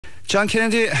John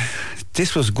Kennedy,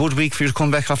 this was a good week for you to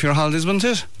come back off your holidays, wasn't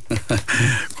it?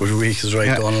 Good week is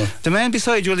right, Donal. The man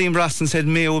beside you, Liam Brosnan, said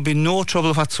Mayo will be no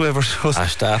trouble whatsoever.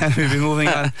 Stop. We'll be moving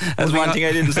on. That's one thing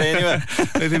I didn't say anyway.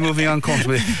 We'll be moving on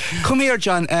comfortably. Come here,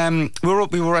 John.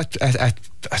 We were at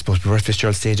I suppose we were at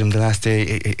Fitzgearald Stadium the last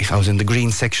day. I was in the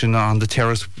green section on the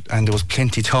terrace, and there was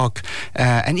plenty talk.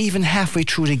 And even halfway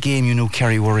through the game, you know,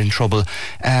 Kerry were in trouble.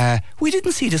 We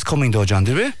didn't see this coming, though, John,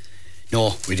 did we?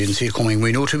 No, we didn't see it coming.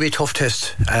 We knew it would be a tough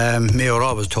test. Mayo are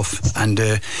always tough, and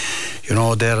you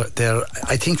know, they're.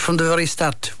 I think from the very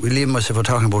start, Liam and myself were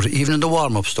talking about it. Even in the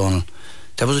warm-ups, Donal,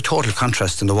 there was a total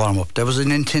contrast in the warm-up. There was an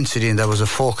intensity and there was a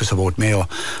focus about Mayo.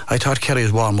 I thought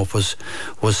Kerry's warm-up was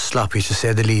sloppy, to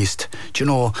say the least. Do you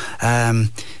know,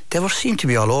 they seemed to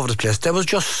be all over the place. There was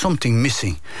just something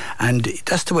missing, and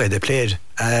that's the way they played.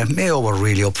 Mayo were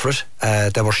really up for it.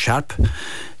 They were sharp.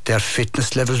 Their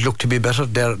fitness levels looked to be better.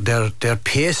 Their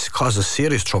pace causes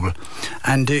serious trouble,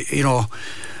 and you know,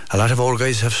 a lot of old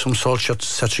guys have some soul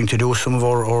searching to do. Some of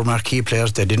our marquee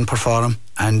players, they didn't perform,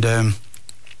 and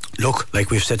look,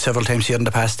 like we've said several times here in the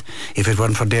past, if it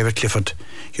weren't for David Clifford,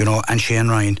 you know, and Shane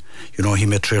Ryan, you know, he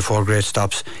made 3 or 4 great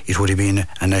stops, it would have been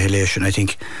annihilation. I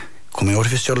think coming out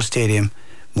of Fitzgearald Stadium,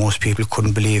 most people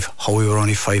couldn't believe how we were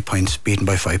only 5 points, beaten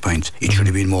by 5 points. It should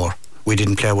have been more. We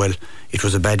didn't play well. It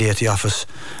was a bad day at the office,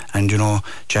 and you know,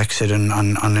 Jack said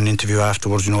on an interview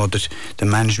afterwards, you know, that the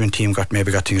management team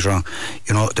maybe got things wrong.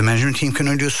 You know, the management team can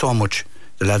only do so much.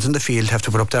 The lads in the field have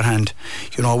to put up their hand.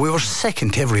 You know, we were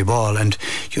second to every ball, and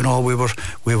you know, we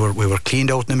were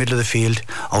cleaned out in the middle of the field.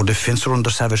 Our defence were under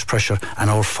savage pressure, and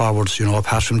our forwards, you know,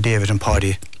 apart from David and Paul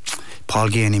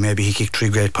Gainey, maybe he kicked 3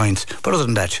 great points, but other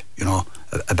than that, you know,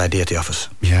 a bad day at the office.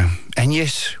 Yeah, and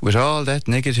yet with all that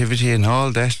negativity and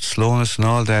all that slowness and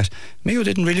all that, Mayo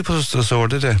didn't really put us to the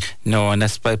sword, did they? No, and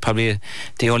that's probably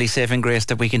the only saving grace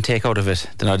that we can take out of it.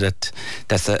 You know,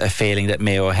 that's a failing that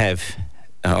Mayo have.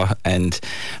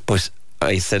 But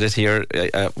I said it here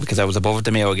because I was above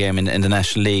the Mayo game in the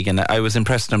National League, and I was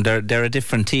impressed with them. They're a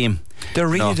different team. They're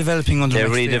really developing under. They're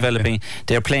really developing.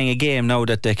 They're playing a game now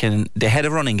that they can. They had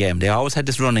a running game. They always had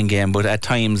this running game, but at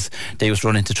times they used to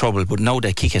run into trouble. But now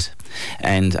they kick it,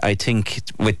 and I think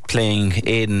with playing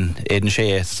Aidan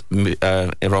Shea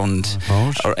around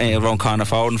corner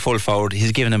forward and full forward,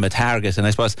 he's given him a target, and I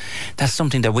suppose that's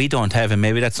something that we don't have, and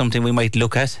maybe that's something we might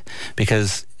look at,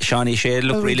 because Shawnee Shea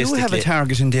looked realistically. We do have a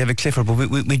target in David Clifford, but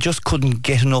we just couldn't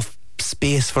get enough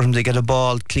space for him to get a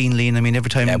ball cleanly. And I mean,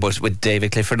 every time. Yeah, but with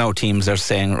David Clifford now, teams are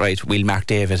saying, right, we'll mark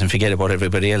David and forget about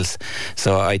everybody else.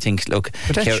 So I think, look,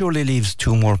 but that surely leaves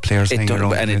 2 more players hanging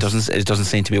around, and it doesn't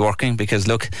seem to be working, because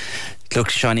look,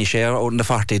 Shawnee Shea out in the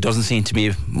 40 doesn't seem to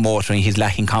be motoring. He's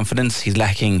lacking confidence. He's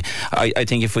lacking. I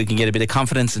think if we can get a bit of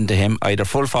confidence into him, either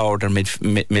full forward or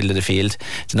middle of the field,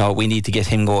 we need to get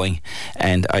him going.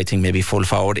 And I think maybe full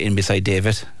forward in beside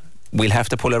David. We'll have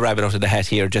to pull a rabbit out of the hat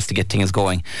here just to get things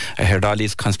going. I heard all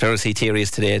these conspiracy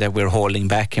theories today that we're holding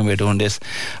back and we're doing this.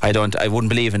 I wouldn't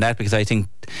believe in that, because I think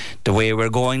the way we're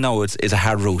going now is a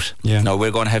hard route. Yeah. Now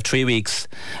we're going to have 3 weeks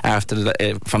after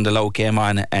from the Louth game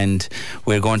on, and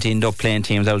we're going to end up playing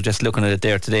teams. I was just looking at it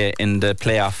there today in the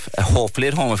playoff. Hopefully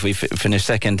at home, if we finish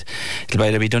second, it'll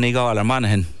either be Donegal or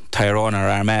Monaghan, Tyrone or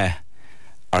Armagh,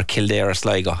 or Kildare or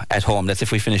Sligo at home. That's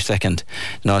if we finish second.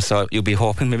 So you'll be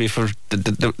hoping maybe for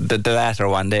the latter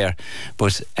one there.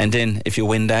 And then if you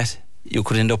win that, you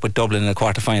could end up with Dublin in a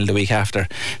quarter-final the week after.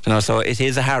 So it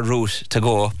is a hard route to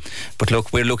go. But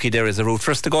look, we're lucky there is a route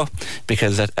for us to go,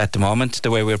 because at the moment,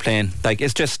 the way we're playing, like,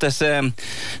 it's just that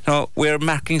we're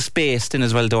marking space then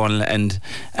as well, Donal, and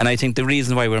I think the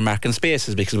reason why we're marking space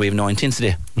is because we have no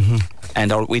intensity. Mm-hmm.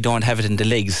 And we don't have it in the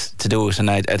legs to do it, and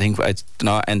I think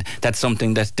and that's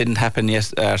something that didn't happen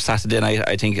Saturday night.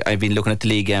 I think I've been looking at the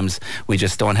league games. We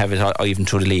just don't have it even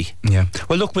through the league. Yeah.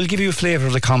 Well, look, we'll give you a flavour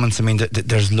of the comments. I mean,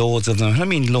 there's loads of them. I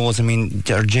mean, loads. I mean,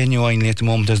 they're genuinely at the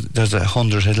moment. There's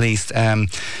 100 at least.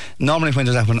 Normally, when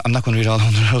there's that one, I'm not going to read all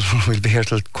 100. We'll be here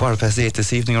till 8:15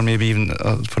 this evening, or maybe even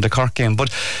for the Cork game.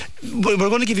 But we're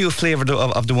going to give you a flavour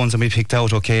of the ones that we picked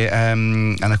out. Okay.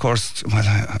 And of course, well,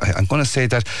 I'm going to say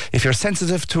that if you're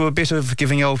sensitive to a bit of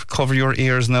giving out, cover your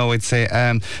ears now. I'd say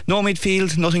no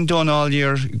midfield, nothing done all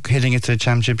year, heading into the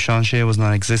championship. Sean Shea was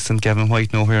non-existent. Gavin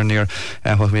White nowhere near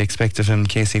what we expected of him.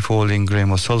 Casey Foley and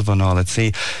Graham O'Sullivan all at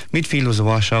sea. Midfield was a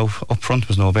washout. Up front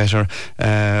was no better.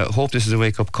 Hope this is a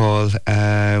wake-up call.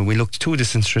 We looked too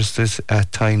disinterested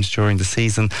at times during the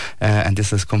season, and this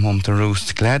has come home to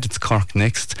roost. Glad it's Cork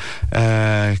next.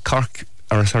 Cork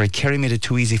Kerry made it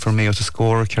too easy for Mayo to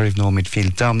score. Kerry have no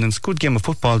midfield dominance. Good game of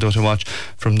football though to watch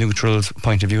from neutral's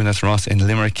point of view, and that's Ross in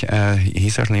Limerick.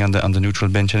 He's certainly on the neutral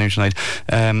bench anyway tonight.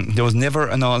 There was never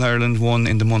an All-Ireland one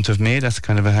in the month of May. That's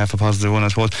kind of a half a positive one, I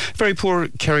suppose. Very poor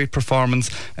Kerry performance.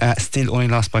 Still only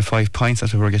lost by 5 points.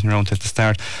 That's what we were getting around to at the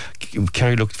start.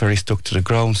 Kerry looked very stuck to the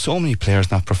ground. So many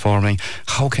players not performing.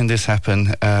 How can this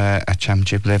happen at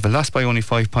championship level? Lost by only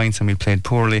 5 points and we played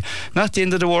poorly. Not the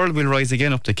end of the world. We'll rise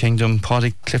again up the kingdom.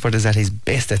 Paddy Clifford is at his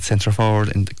best at centre forward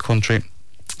in the country.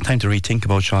 Time to rethink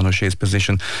about Sean O'Shea's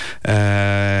position,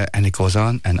 and it goes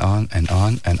on and on and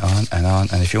on and on and on.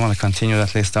 And if you want to continue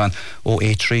that list on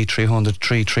 083 300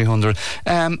 3300,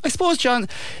 I suppose, John,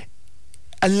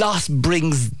 a loss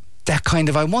brings that kind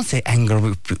of, I won't say anger,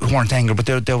 we weren't anger, but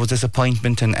there was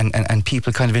disappointment, and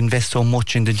people kind of invest so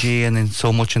much in the G and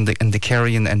so much in the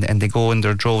Kerry, and they go in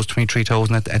their droves,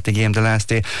 23,000 at the game the last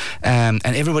day, and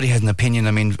everybody has an opinion.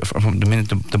 I mean, from the minute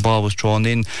the ball was thrown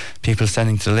in, people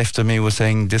standing to the left of me were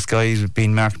saying, this guy's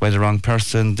being marked by the wrong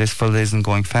person, this fella isn't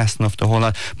going fast enough, the whole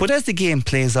lot. But as the game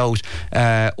plays out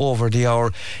over the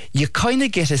hour, you kind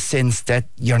of get a sense that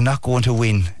you're not going to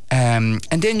win. And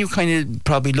then you kind of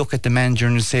probably look at the manager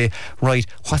and say, right,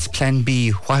 what's plan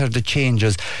B? What are the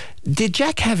changes? Did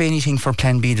Jack have anything for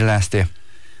plan B the last day?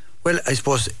 Well, I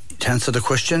suppose to answer the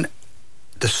question,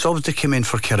 the subs that came in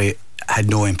for Kerry had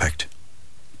no impact.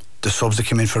 The subs that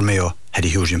came in for Mayo had a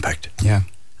huge impact. Yeah.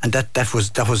 And that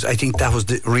was I think that was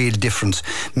the real difference.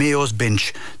 Mayo's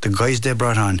bench, the guys they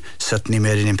brought on, certainly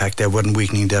made an impact. They weren't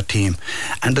weakening their team.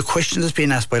 And the question that's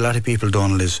been asked by a lot of people,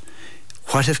 Donal, is,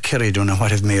 what have Kerry done and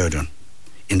what have Mayo done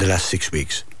in the last 6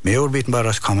 weeks? Mayo were beaten by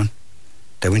Roscommon.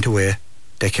 They went away.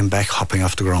 They came back hopping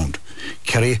off the ground.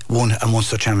 Kerry won a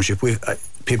Munster Championship.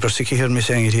 People are sick of hearing me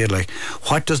saying it here. Like,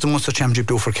 what does the Munster Championship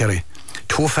do for Kerry?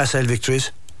 2 facile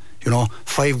victories,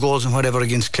 5 goals and whatever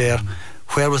against Clare.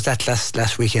 Where was that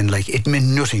last weekend? Like, it meant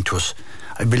nothing to us.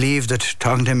 I believe that,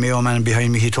 talking to a Mayo man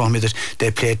behind me, he told me that they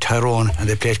played Tyrone and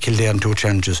they played Kildare in 2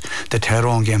 challenges. The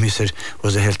Tyrone game, he said,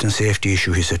 was a health and safety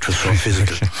issue. He said it was so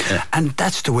physical. Yeah. And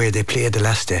that's the way they played the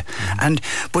last day.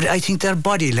 But I think their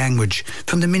body language,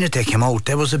 from the minute they came out,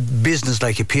 there was a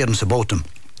business-like appearance about them.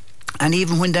 And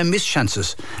even when they missed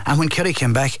chances, and when Kerry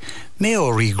came back, Mayo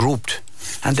regrouped.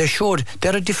 And they showed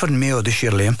they're a different Mayo this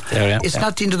year, Liam. It's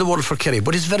not the end of the world for Kerry,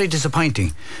 but it's very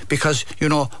disappointing because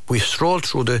we strolled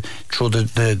through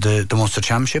the Munster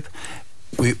Championship.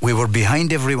 We were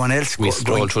behind everyone else. We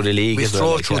strolled through the league.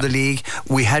 The league.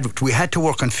 We had to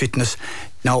work on fitness.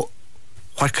 Now,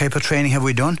 what type of training have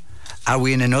we done? Are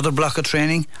we in another block of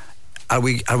training? Are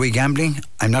we gambling?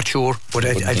 I'm not sure, but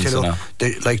I tell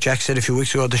you, like Jack said a few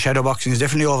weeks ago, the shadow boxing is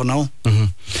definitely over now.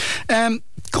 Mm-hmm.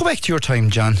 Go back to your time,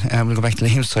 John. We'll go back to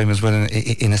Liam's time as well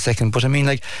in a second. But I mean,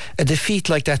 like a defeat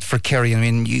like that for Kerry. I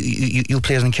mean, you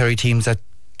played in Kerry teams that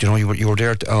you were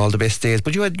there all the best days,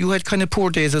 but you had kind of poor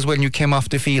days as well. And you came off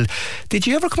the field. Did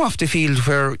you ever come off the field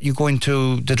where you go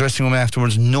into the dressing room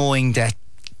afterwards knowing that,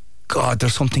 God,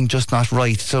 there's something just not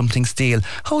right, something stale?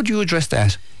 How do you address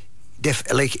that? If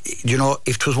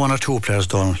it was 1 or 2 players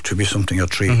done, it would be something, or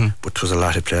 3, but it was a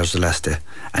lot of players the last day,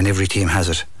 and every team has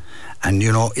it. And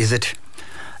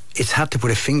it's hard to put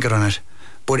a finger on it,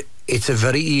 but it's a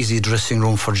very easy dressing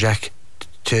room for Jack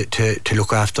to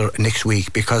look after next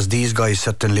week, because these guys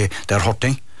certainly, they're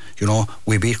hurting.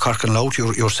 We beat Cork and Louth,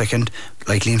 you're second.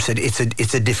 Like Liam said,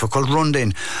 it's a difficult run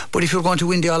then. But if you're going to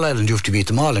win the All-Ireland, you have to beat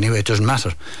them all anyway, it doesn't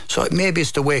matter. So maybe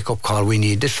it's the wake-up call we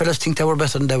need. Did fellas think they were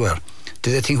better than they were?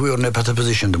 Did they think we were in a better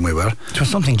position than we were? It was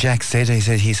something Jack said.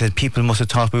 He said people must have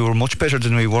thought we were much better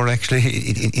than we were actually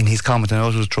in his comment. I know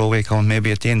it was a throwaway comment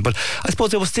maybe at the end, but I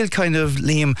suppose there was still kind of,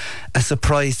 Liam, a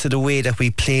surprise to the way that we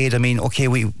played. I mean, okay,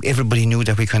 everybody knew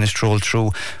that we kind of strolled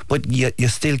through, but you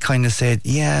still kind of said,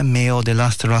 yeah, Mayo, they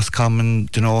lost to Roscommon,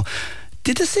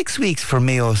 Did the 6 weeks for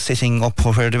Mayo sitting up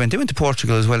where they went to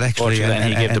Portugal as well, actually? Portugal,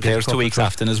 and he gave the players 2 weeks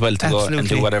after as well to go and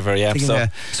do whatever.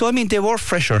 So I mean, they were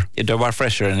fresher. They were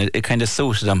fresher, and it kind of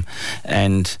suited them.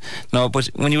 And but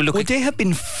when you look, would they have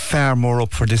been far more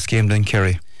up for this game than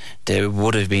Kerry? They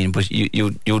would have been, but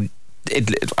you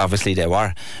obviously they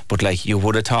were, but like you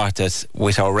would have thought that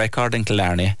with our record in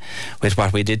Killarney, with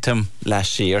what we did to them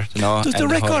last year, does the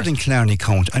record in Killarney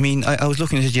count? I mean, I was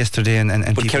looking at it yesterday,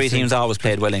 and but Kerry teams always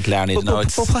played well in Killarney.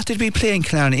 But what did we play in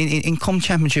Killarney? In Cum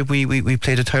Championship, we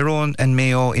played a Tyrone and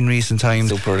Mayo in recent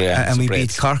times, and we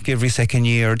beat Cork every second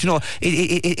year.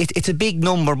 It's a big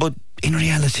number, but in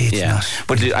reality it's not.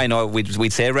 But I know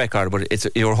we'd say record, but it's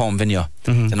your home venue,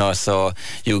 you know, so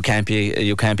you can't be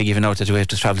giving out that you have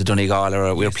to travel to Donegal,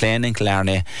 or we're playing in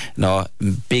Killarney, you know,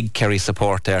 big Kerry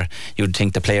support there. You'd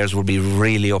think the players would be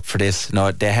really up for this. You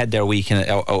know, they had their week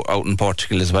out in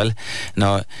Portugal as well. You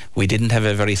know, we didn't have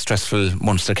a very stressful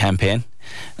Munster campaign.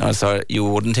 So you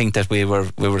wouldn't think that we were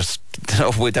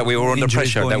that we were under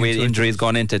pressure, that we had injuries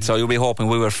going into it. So you'll be hoping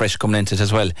we were fresh coming into it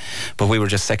as well. But we were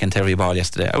just second to every ball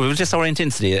yesterday. It was just our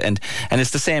intensity, and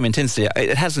it's the same intensity.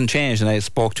 It hasn't changed. And I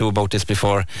spoke to you about this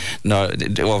before,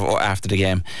 after the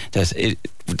game, that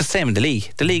the same in the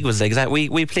league. The league was exact.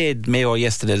 We played Mayo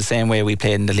yesterday the same way we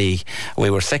played in the league. We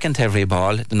were second to every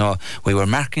ball. You know, we were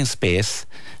marking space.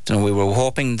 You know,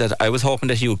 I was hoping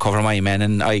that you would cover my men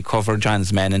and I covered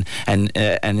John's men, and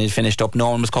it finished up no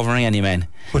one was covering any men.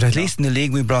 But at least in the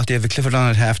league we brought David Clifford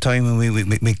on at half time, and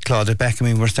we clawed it back,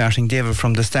 and we were starting David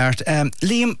from the start.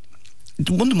 Liam,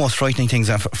 one of the most frightening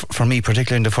things for me,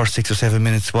 particularly in the first 6 or 7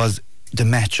 minutes, was the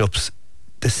matchups.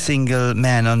 The single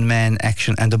man-on-man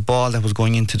action, and the ball that was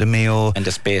going into the Mayo, and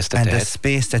the space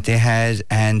that they had,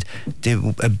 and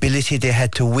the ability they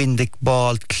had to win the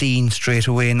ball clean straight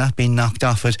away, not being knocked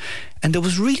off it. And there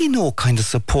was really no kind of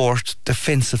support,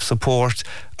 defensive support,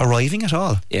 arriving at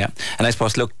all. Yeah, and I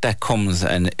suppose, look, that comes,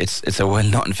 and it's a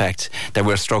well-known fact that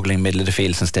we're struggling middle of the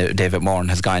field since David Moran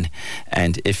has gone.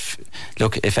 And if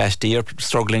Ashty are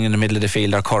struggling in the middle of the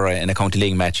field, or Curra in a county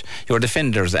league match, your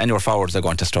defenders and your forwards are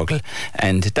going to struggle.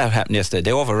 And that happened yesterday.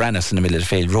 They overran us in the middle of the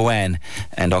field. Rowan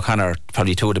and O'Connor,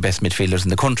 probably two of the best midfielders in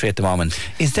the country at the moment.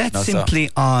 Is that simply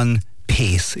on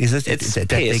pace? Is it? It's that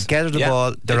pace. They gather the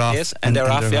ball, they're off, pace, and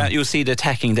they're off. Yeah, you see the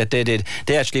attacking that they did.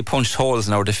 They actually punched holes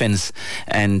in our defence,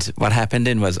 and what happened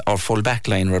then was our full back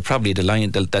line were probably the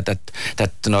line that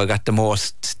you know, got the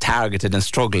most targeted and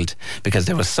struggled, because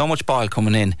there was so much ball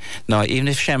coming in. Now, even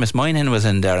if Seamus Moynihan was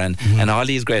in there and all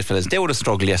these great fellas, they would have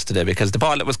struggled yesterday, because the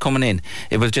ball that was coming in,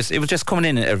 it was just coming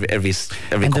in every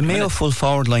and the Mayo full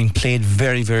forward line played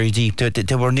very, very deep.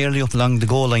 They were nearly up along the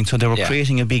goal line, so they were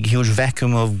creating a big, huge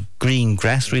vacuum of green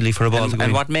grass really for a ball to go in.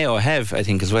 And what Mayo have, I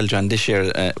think, as well, John, this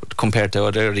year compared to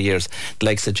other years, the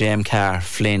likes of James Carr,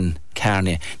 Flynn,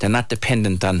 Carney, they're not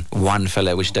dependent on one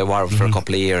fella, which they were for a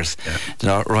couple of years. You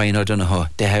know, Ryan O'Donoghue,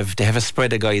 they have a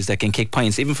spread of guys that can kick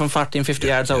points even from 40 and 50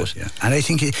 yards out. And I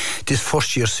think this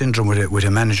first year syndrome with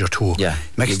a manager too.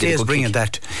 McStay's bringing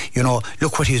that. You know,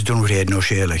 look what he's done with Aidan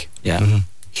O'Shea.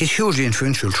 He's hugely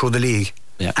influential through the league.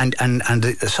 And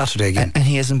the Saturday again. And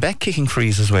he has him back kicking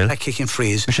frees as well. Back kicking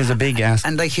frees. Which is a big ask.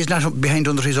 And like, he's not behind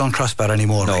under his own crossbar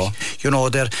anymore. No. Like, you know,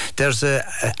 there's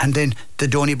and then the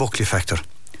Donny Buckley factor.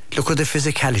 Look at the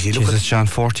physicality. Look at John,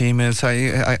 14 minutes.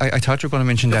 I thought you were going to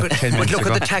mention that 10 minutes ago.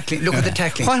 Look at the tackling. Look at the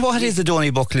tackling. What is the Donny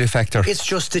Buckley factor? It's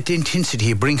just the intensity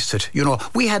he brings to it. You know,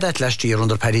 we had that last year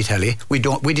under Paddy Talley. We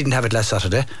didn't have it last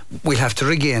Saturday. We'll have to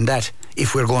regain that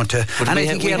if we're going to. But I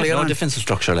think early on, defensive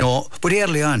structure. No, but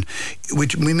early on,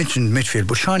 we mentioned midfield,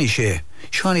 but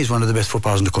Shawnee's one of the best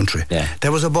footballers in the country.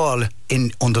 There was a ball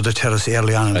in under the terrace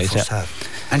early on in the first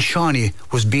half, and Shawnee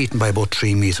was beaten by about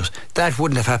 3 metres. That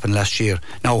wouldn't have happened last year.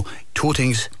 Now, two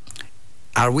things: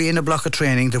 are we in a block of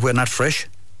training that we're not fresh?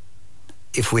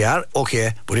 If we are,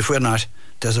 okay, but if we're not,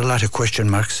 there's a lot of question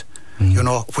marks. You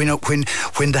know,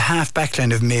 when the half back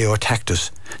line of Mayo attacked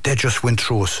us, they just went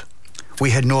through us. We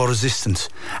had no resistance,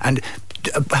 and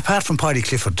apart from Paddy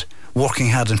Clifford working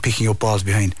hard and picking up balls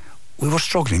behind, we were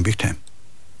struggling big time.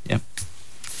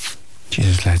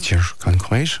 Jesus, lads, you're gone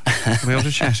quiet. Are we out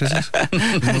of chat, is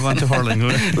it? Move on to hurling.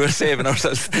 We're saving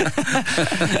ourselves.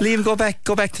 Liam, go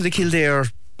back to the Kildare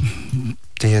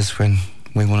days when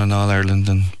we won an All-Ireland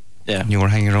and you were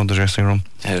hanging around the dressing room.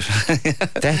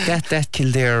 That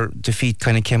Kildare defeat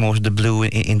kind of came out of the blue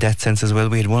in that sense as well.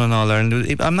 We had won an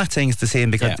All-Ireland. I'm not saying it's the same,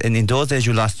 because in those days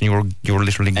you lost and you were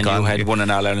literally and gone. And you had won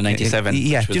an All-Ireland in 97.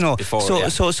 You know, before,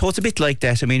 so it's a bit like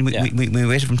that. I mean, we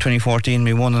waited from 2014,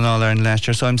 we won an All-Ireland last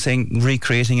year, so I'm saying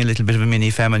recreating a little bit of a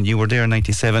mini famine. You were there in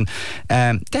 97.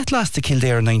 That lost to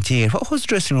Kildare in 98. What was the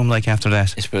dressing room like after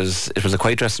that? It was a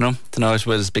quiet dressing room. You know, it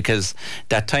was because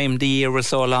that time the year was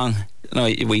so long. No,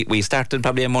 we started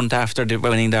probably a month after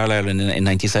winning the All-Ireland in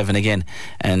 97 again,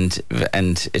 and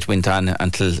it went on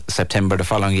until September the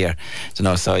following year. You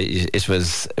know, so it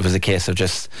was a case of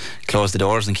just close the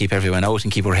doors and keep everyone out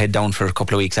and keep our head down for a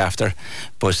couple of weeks after.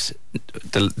 But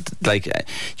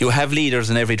you have leaders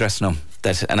in every dressing room.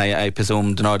 that, and I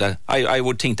presume, you know, that I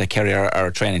would think that Kerry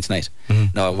are training tonight.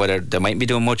 No, whether they might be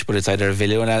doing much, but it's either a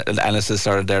video analysis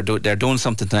or they're doing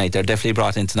something tonight. They're definitely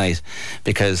brought in tonight,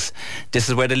 because this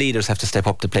is where the leaders have to step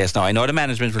up the place now. I know the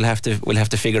management will have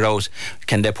to figure out,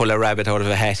 can they pull a rabbit out of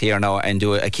a hat here now and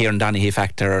do a Kieran Donaghy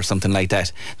factor or something like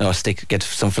that. No, get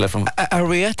some fella from. Are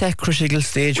we at that critical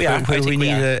stage where we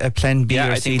need a plan B or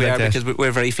C? I think we are, because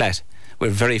we're very flat. We're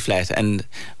very flat, and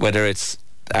whether it's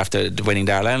after winning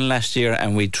the Ireland last year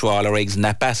and we threw all our eggs in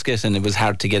that basket and it was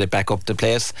hard to get it back up to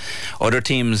place. Other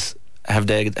teams have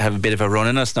a bit of a run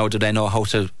in us now. Do they know how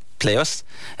to play us?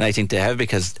 And I think they have,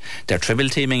 because they're triple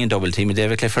teaming and double teaming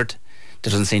David Clifford.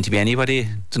 There doesn't seem to be anybody,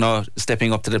 you know,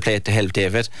 stepping up to the plate to help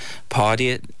David.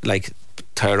 Paddy, like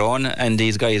Tyrone and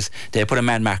these guys, they put a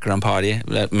man marker on Paddy.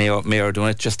 Mayo are doing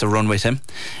it just to run with him,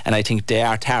 and I think they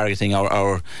are targeting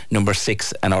our number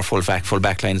 6 and our full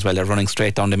back line as well. They're running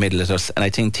straight down the middle at us, and I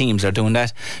think teams are doing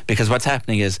that because what's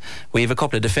happening is we have a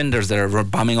couple of defenders that are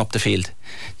bombing up the field,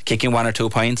 kicking 1 or 2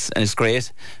 points, and it's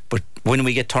great, but when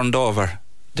we get turned over,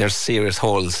 there's serious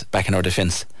holes back in our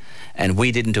defence. And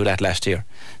we didn't do that last year.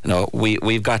 You know,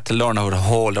 we've got to learn how to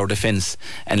hold our defence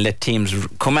and let teams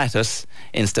come at us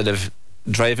instead of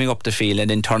driving up the field and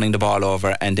then turning the ball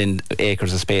over and in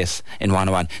acres of space in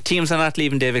 1-on-1. Teams are not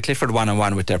leaving David Clifford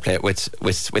 1-on-1 with their play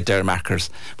with their markers,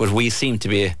 but we seem to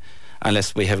be,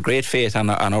 unless we have great faith on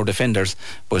our defenders,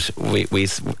 but we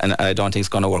and I don't think it's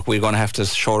going to work. We're going to have to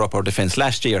shore up our defence.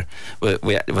 Last year it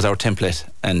was our template,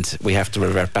 and we have to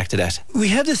revert back to that. We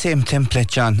have the same template,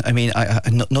 John. I mean,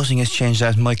 nothing has changed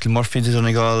that. Michael Murphy, the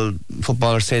Donegal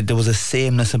footballer, said there was a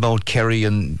sameness about Kerry,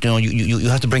 and you know, you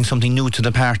have to bring something new to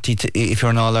the party if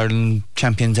you're an All-Ireland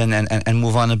champions and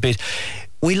move on a bit.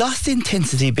 We lost the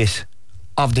intensity bit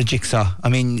of the jigsaw. I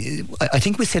mean, I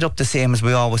think we set up the same as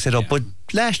we always set up, but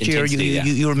last year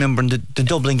you remember the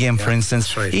Dublin game, for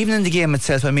instance, right. Even in the game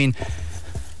itself, I mean,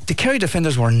 the Kerry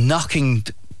defenders were knocking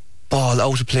the ball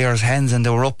out of players' hands, and they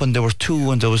were up and there was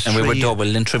 2 and there was 3, and we were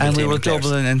doubling and triple teaming, and we were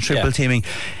doubling and triple teaming.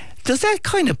 Does that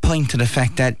kind of point to the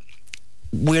fact that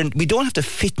we don't have the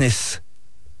fitness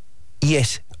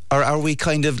yet? Or are we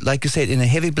kind of, like you said, in a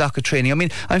heavy block of training? I mean,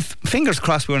 I'm fingers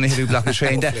crossed we're in a heavy block of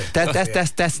training. That's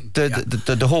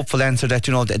the hopeful answer, that,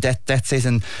 you know, that says,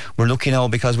 and we're lucky now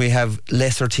because we have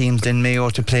lesser teams than Mayo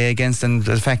to play against, and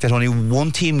the fact that only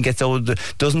one team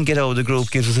doesn't get out of the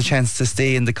group gives us a chance to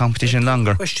stay in the competition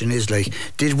longer. The question is, like,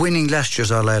 did winning last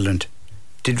year's All-Ireland,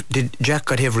 did Jack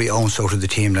got every ounce out of the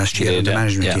team last year, the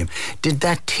management team? Did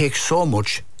that take so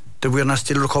much that we're not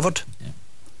still recovered? Yeah.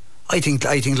 I think,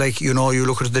 like, you know, you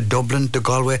look at the Dublin, the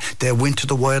Galway, they went to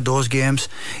the wire those games.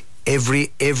 Every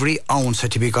ounce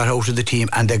had to be got out of the team,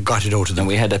 and they got it out of them. And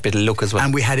we had a bit of luck as well.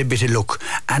 And we had a bit of luck.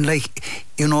 And, like,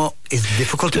 you know, it's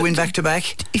difficult to win back to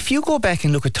back. If you go back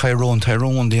and look at Tyrone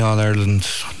won the All-Ireland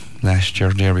last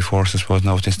year, the year before, I suppose,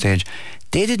 now at this stage.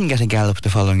 They didn't get a gallop the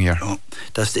following year. No,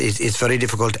 it's very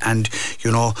difficult, and,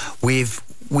 you know, we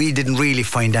didn't really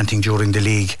find anything during the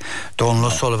league. Donal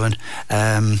O'Sullivan,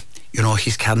 you know,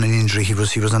 he's carrying an injury. He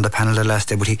was on the panel the last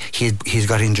day, but he's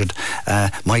got injured.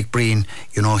 Mike Breen,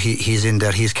 you know, he's in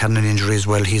there. He's carrying an injury as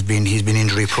well. He's been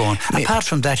injury prone. Apart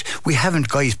from that, we haven't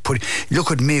guys look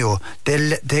at Mayo.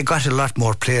 They got a lot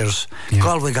more players. Yeah.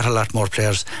 Galway got a lot more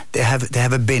players. They have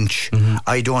a bench. Mm-hmm.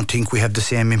 I don't think we have the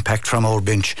same impact from our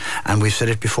bench. And we've said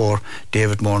it before.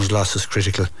 David Moran's loss is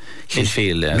critical.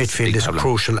 Midfield is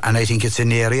crucial, and I think it's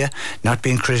an area not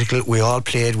being critical. We all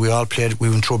played. We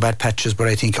went through bad patches, but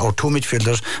I think our 2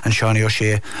 midfielders and Shawnee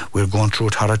O'Shea, we're going through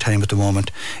a hard time at the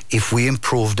moment. If we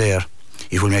improve there,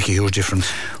 it will make a huge difference.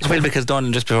 Well, because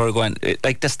Donal, just before going,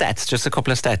 like the stats, just a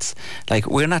couple of stats, like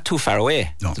we're not too far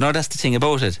away. No, that's the thing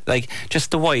about it. Like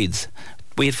just the wides.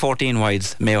 We had 14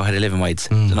 wides, Mayo had 11 wides.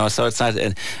 You know, so it's not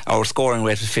our scoring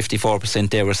rate was 54%.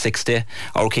 They were 60.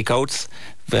 Our kickouts,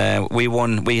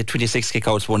 we had 26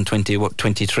 kickouts, won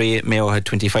 23. Mayo had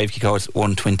 25 kickouts,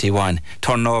 won 21.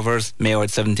 Turnovers, Mayo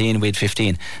had 17, we had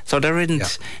 15. So they're in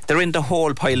the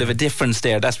whole pile of a difference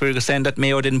there. That's where we're saying that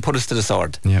Mayo didn't put us to the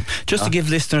sword. Yeah. Just to give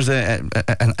listeners an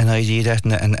idea that,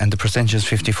 and the percentages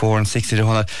 54 and 60 to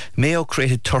 100. Mayo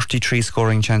created 33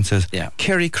 scoring chances. Yeah.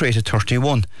 Kerry created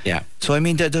 31. Yeah. So I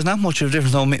mean, there's not much of a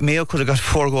difference. Now, Mayo could have got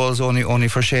 4 goals only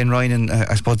for Shane Ryan, and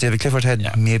I suppose David Clifford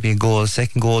had maybe a goal,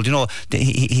 second goal. You know,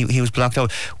 he was blocked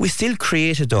out. We still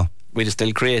created though.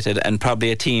 still created, and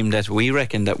probably a team that we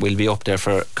reckon that will be up there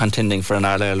for contending for an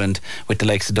All-Ireland with the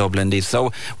likes of Dublin.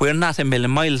 So we're not a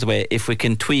million miles away if we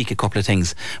can tweak a couple of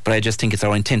things, but I just think it's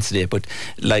our intensity. But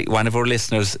like one of our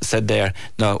listeners said there,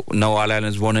 no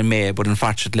All-Ireland's won in May, but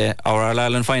unfortunately our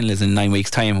All-Ireland final is in 9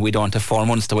 weeks' time. We don't have 4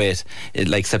 months to wait,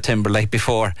 like September, like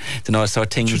before. So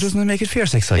things. Sure, doesn't it make it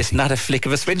fierce exciting? It's not a flick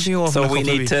of a switch. So we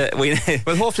need to.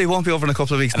 Well, hopefully it won't be over in a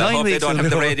couple of weeks. And 9 weeks. I hope they don't have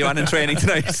the radio on in training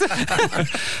tonight.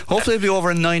 Hopefully it'll be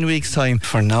over in 9 weeks' time.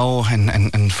 For now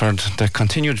and for the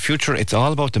continued future, it's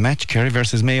all about the match, Kerry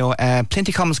versus Mayo.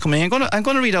 Plenty of comments coming in. I'm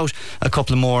going to read out a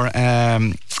couple more,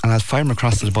 and I'll fire them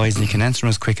across to the boys, and you can answer them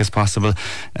as quick as possible.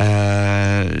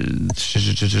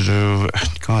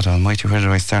 God almighty, where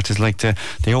do I start? It's like the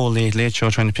old late show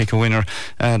trying to pick a winner.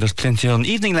 There's plenty of them.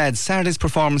 Evening, lads. Saturday's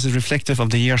performance is reflective of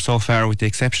the year so far, with the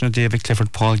exception of David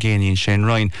Clifford, Paul Ganey and Shane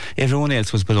Ryan. Everyone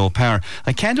else was below par.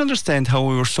 I can't understand how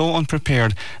we were so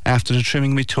unprepared after the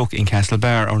trimming we took in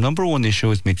Castlebar. Our number one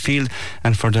issue is midfield,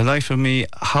 and for the life of me,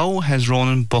 how has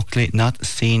Ronan Buckley not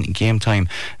seen game time?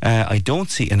 I don't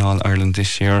see in All-Ireland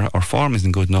this year. Our form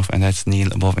isn't good enough, and that's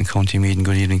Neil above in County Meath.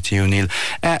 Good evening to you, Neil.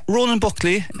 Ronan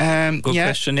Buckley, good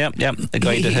question. Yeah, the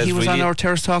guy he was on our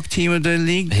Terrace Talk team of the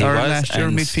league last year,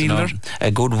 midfielder,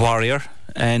 a good warrior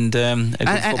and a good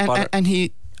footballer. And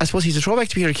he, I suppose he's a throwback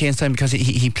to Peter Kane's time, because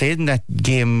he played in that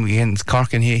game against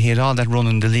Cork, and he had all that run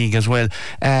in the league as well.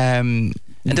 And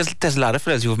there's a lot of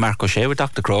fellas. You have Mark O'Shea with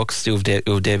Dr. Crooks, you have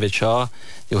David Shaw,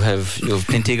 you have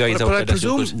plenty of guys out there. But I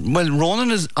presume, well,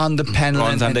 Ronan is on the panel.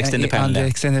 Ronan's on the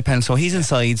extended panel, so he's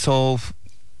inside, so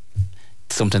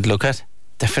something to look at,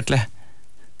 definitely.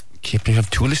 You have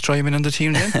Tulis driving on the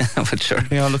team then? But sure.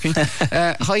 We are looking.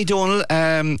 Hi Donal,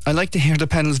 I'd like to hear the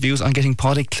panel's views on getting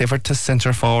Paddy Clifford to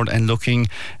centre forward and looking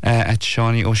at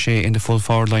Shawnee O'Shea in the full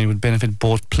forward line would benefit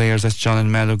both players. That's John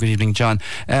and Mayo. Good evening, John.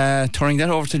 Turning that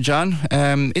over to John.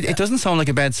 It doesn't sound like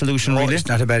a bad solution, really. It's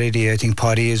not a bad idea. I think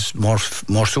Paddy is more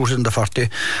suited in the 40.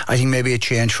 I think maybe a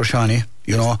change for Shawnee.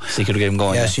 You know, so you could get him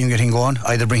going. Yeah, see him getting going.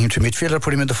 Either bring him to midfield or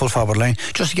put him in the full forward line,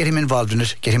 just to get him involved in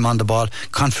it, get him on the ball.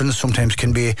 Confidence sometimes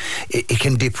can be, it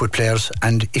can dip with players,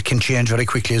 and it can change very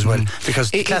quickly as well,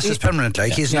 because class is permanent.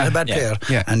 Like, he's not a bad player,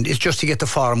 and it's just to get the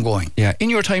form going. Yeah.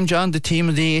 In your time, John, the team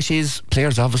of the 80s,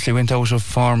 players obviously went out of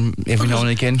form every now and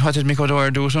again. What did Mick O'Dwyer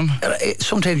do with them?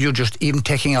 Sometimes you're just even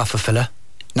taking off a fella,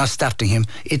 not starting him.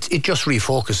 It just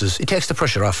refocuses. It takes the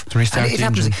pressure off.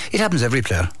 It happens every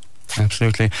player.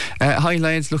 Absolutely. Hi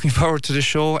lads, looking forward to the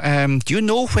show. Do you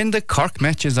know when the Cork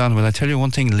match is on? Well, I tell you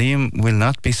one thing, Liam will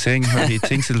not be saying how he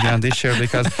thinks it'll be on this year,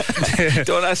 because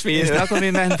don't ask me. It's not going to be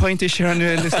a man point this year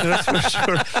anyway, listeners, for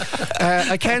sure.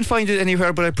 I can't find it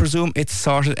anywhere, but I presume it's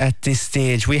sorted at this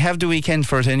stage. We have the weekend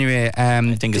for it anyway.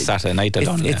 I think it's Saturday night.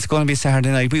 It's going to be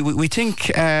Saturday night. We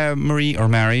think Marie or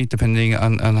Mary, depending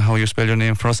on how you spell your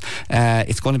name for us,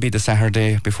 it's going to be the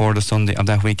Saturday before the Sunday of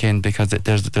that weekend, because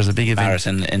there's a big event.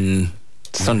 Marathon in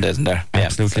Sunday, isn't there?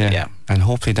 Absolutely, yeah. And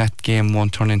hopefully that game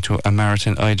won't turn into a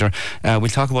marathon either. We'll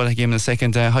talk about that game in a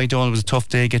second. Hi Donal, it was a tough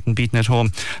day getting beaten at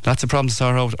home. Lots of problems to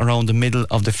sort out around the middle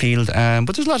of the field,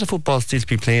 but there's a lot of football still to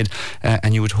be played,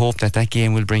 and you would hope that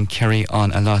game will bring Kerry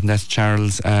on a lot, and that's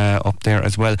Charles up there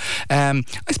as well. I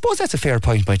suppose that's a fair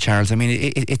point by Charles. I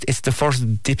mean, it's the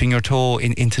first dipping your toe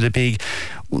into the big.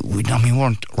 We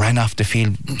weren't ran off the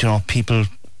field, you know, people.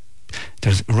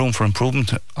 There's room for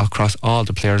improvement across all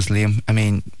the players, Liam. I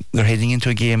mean, they're heading into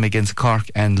a game against Cork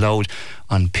and Louth.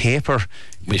 On paper,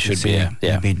 we should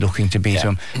be looking to beat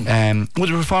them. Would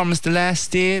the performance the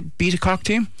last day beat a Cork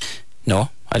team?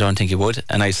 No, I don't think it would.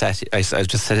 And I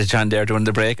just said to John there during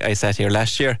the break, I sat here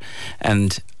last year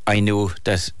and I knew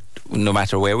that no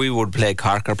matter where we would play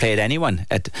Cork or played anyone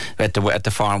at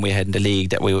the form we had in the league,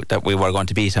 that we were going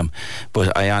to beat them.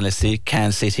 But I honestly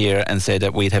can't sit here and say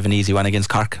that we'd have an easy one against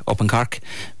Cork, up in Cork,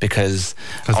 because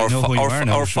our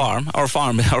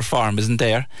form isn't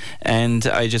there. And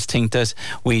I just think that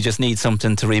we just need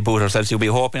something to reboot ourselves. You'll be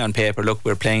hoping on paper, look,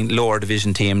 we're playing lower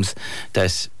division teams,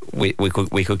 that we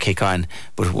could kick on,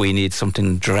 but we need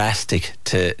something drastic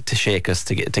to shake us,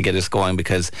 to get us going,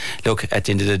 because look, at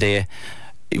the end of the day,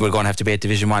 we're going to have to beat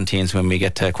Division 1 teams when we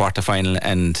get to a quarter final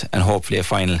and hopefully a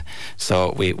final.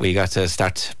 So we got to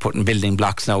start putting building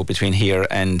blocks now between here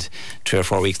and 3 or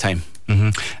 4 weeks time.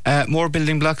 More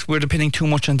building blocks. We're depending too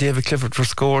much on David Clifford for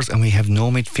scores, and we have no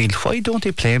midfield. Why don't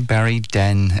they play Barry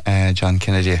Dan, John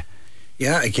Kennedy?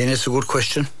 Yeah, again, it's a good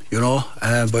question, you know,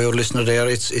 by your listener there.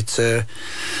 It's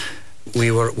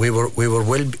We were,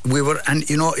 and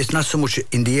you know, it's not so much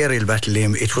in the aerial battle,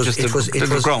 Liam. It was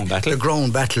the ground battle. The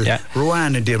ground battle. Yeah.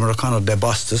 Rowan and Dermot O'Connor, they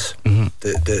bossed us.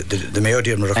 The Mayo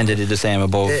Dermot O'Connor. And they did the same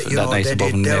above. They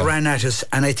ran at us,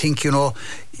 and I think, you know,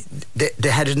 they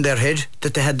had it in their head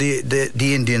that they had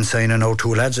the Indian sign on our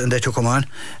two lads, and they took them on.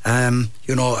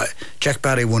 You know, Jack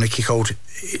Barry won a kick out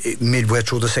midway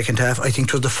through the second half. I think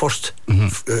it was the first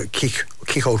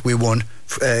kick out we won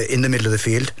in the middle of the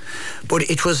field. But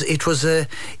it was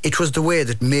the way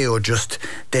that Mayo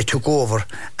they took over,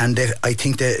 and I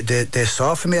think they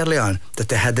saw from early on that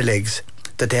they had the legs,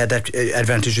 that they had that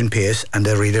advantage in pace, and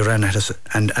they really ran at us,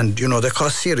 and you know, they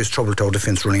caused serious trouble to our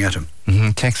defence running at them.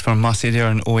 Text from Mossy there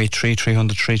on 083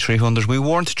 300 3300. We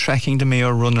weren't tracking the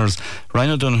Mayo runners.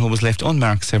 Ryan O'Donoghue, who was left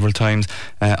unmarked several times.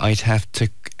 I'd have to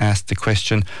ask the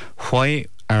question, why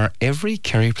are every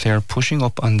Kerry player pushing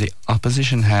up on the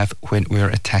opposition half when we're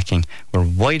attacking? We're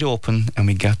wide open and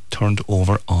we got turned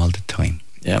over all the time.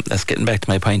 Yeah, that's getting back to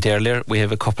my point earlier. We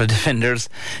have a couple of defenders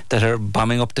that are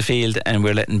bombing up the field, and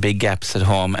we're letting big gaps at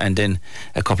home, and then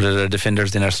a couple of the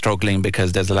defenders then are struggling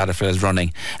because there's a lot of fellas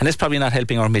running, and it's probably not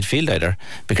helping our midfield either,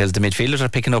 because the midfielders are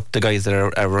picking up the guys that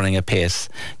are running at pace,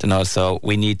 you know. So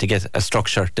we need to get a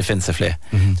structure defensively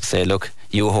to say, look,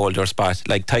 you hold your spot.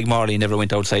 Like Tyg Morley never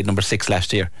went outside number 6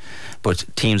 last year, but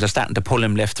teams are starting to pull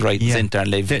him left, right, centre, and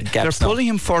leave gaps. They're pulling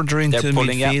him further into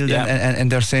midfield,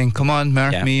 and they're saying, come on,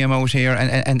 mark me, I'm out here,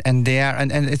 and they are,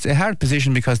 and it's a hard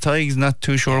position because Tyg's not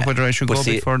too sure whether I should go a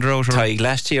bit further out. Tyg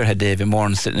last year had David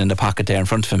Moran sitting in the pocket there in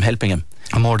front of him, helping him.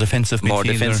 A more defensive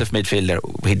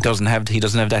midfielder. He doesn't have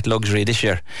that luxury this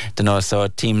year, you know. So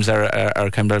teams are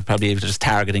kind of probably just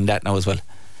targeting that now as well.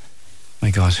 My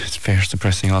God, it's very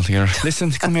depressing altogether. Listen,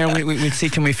 come here, we'll see,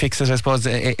 can we fix it? I suppose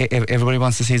everybody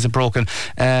wants to see is it broken.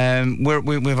 We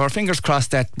have our fingers crossed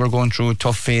that we're going through a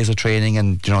tough phase of training,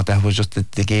 and you know, that was just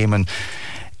the game, and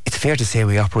it's fair to say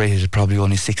we operated at probably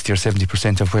only 60 or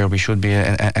 70% of where we should be,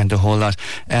 and the whole lot.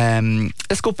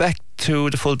 Let's go back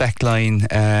to the full back line,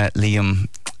 Liam.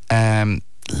 A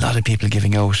lot of people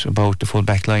giving out about the full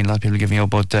back line, a lot of people giving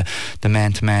out about the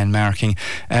man-to-man marking.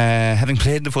 Having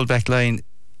played the full back line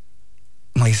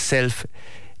myself,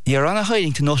 you're on a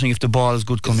hiding to nothing if the ball is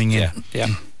good coming in. Yeah.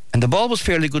 And the ball was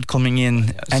fairly good coming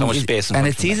in, so much space, and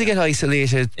it's easy to get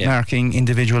isolated marking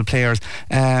individual players.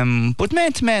 But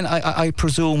man to man, I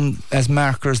presume as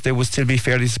markers they would still be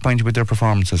fairly disappointed with their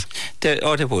performances. They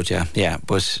would, yeah.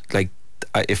 But like,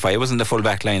 if I was in the full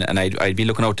back line, and I'd be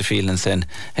looking out the field and saying,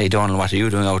 hey Donal, what are you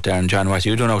doing out there? And John, what are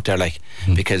you doing out there? Like,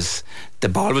 because the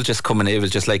ball was just coming, it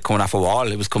was just like coming off a wall.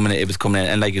 It was coming in,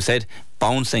 and like you said,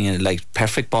 bouncing, and like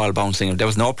perfect ball bouncing. There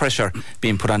was no pressure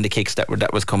being put on the kicks that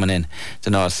was coming in,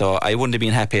 you know. So I wouldn't have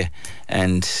been happy.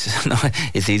 And no,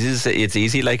 it's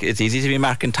easy to be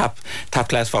marking top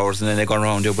class forwards, and then they're going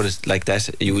around you, but it's like that.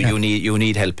 You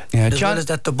need help. Yeah, as well as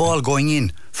that, the ball going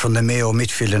in from the Mayo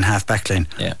midfield and half back line,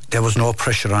 there was no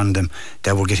pressure on them.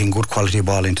 They were getting good quality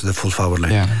ball into the full forward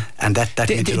line, and that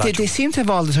meant a lot. They seem to have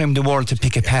all the time in the world to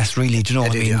pick a pass, really. Do you know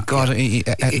what I mean?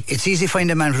 It's easy to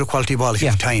find a man with a quality ball if you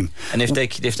have time. And if they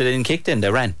didn't kick, then they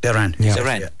ran. They ran.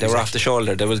 They were off the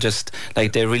shoulder. They was just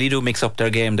like, they really do mix up their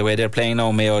game. The way they're playing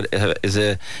now, Mayo is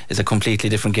a completely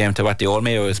different game to what the old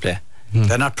Mayo is play.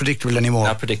 They're not predictable anymore.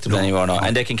 No.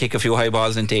 And they can kick a few high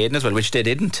balls into Aidan as well, which they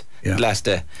didn't last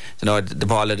day. You know, the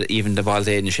balls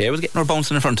Aidan Shea was getting or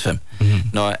bouncing in front of him.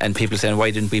 No, and people saying,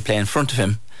 why didn't we play in front of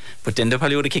him? But then they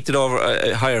probably would have kicked it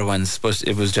over higher ones. But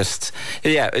it was just,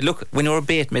 look, when you're a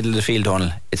bait middle of the field,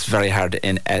 Donal, it's very hard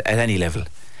at any level.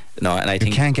 No, and I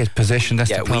think you can't get possession.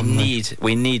 That's the problem.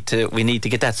 We need to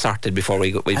get that sorted before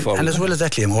we go. And as well as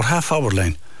that, Liam, our half forward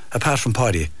line, apart from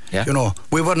Paddy, you know,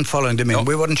 we weren't following them in,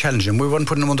 we weren't challenging, we weren't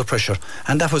putting them under pressure,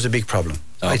 and that was a big problem.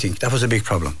 I think that was a big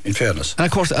problem, in fairness. And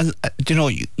of course, you know,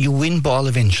 you win ball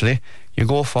eventually, you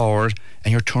go forward,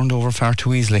 and you're turned over far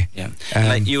too easily.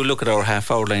 Like, you look at our half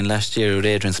forward line last year with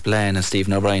Adrian Spillane and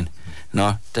Stephen O'Brien.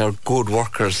 No, they're good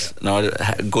workers. No,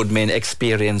 good men,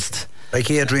 experienced. Like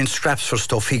Adrian scraps for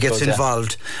stuff, he gets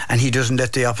involved, and he doesn't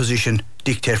let the opposition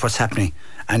dictate what's happening.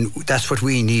 And that's what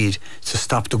we need to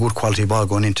stop the good quality ball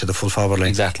going into the full forward line.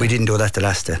 Exactly. We didn't do that the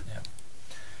last day.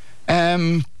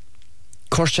 Of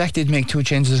course, Jack did make 2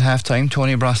 changes at half time.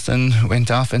 Tony Brosnan went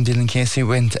off and Dylan Casey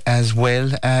went as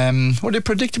well. Were they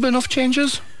predictable enough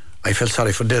changes? I felt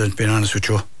sorry for Dylan, being honest with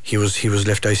you. He was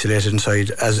left isolated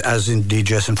inside, as indeed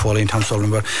Jason Foley and Tom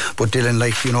Sullivan were. But Dylan,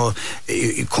 like, you know,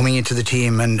 coming into the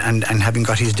team and having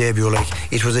got his debut, like,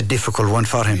 it was a difficult one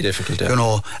for him. Difficult, you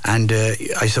know. And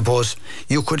I suppose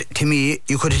you could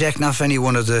have taken off any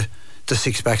one of the the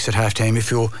six backs at half time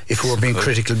if we were being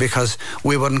critical, because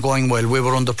we weren't going well. We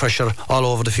were under pressure all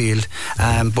over the field.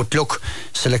 But look,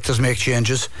 selectors make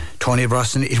changes. Tony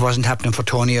Brosnan, it wasn't happening for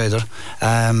Tony either.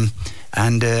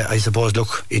 And I suppose,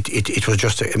 look, it was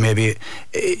just maybe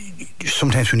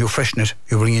sometimes when you freshen it,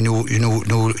 you bring in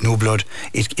new blood.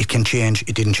 It can change.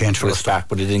 It didn't change for us. Back,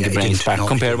 but it didn't bring us back. No,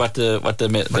 compare what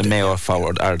the Mayo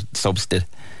forward or subs did.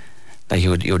 Like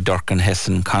you had Durkin,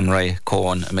 Hessen, Conroy,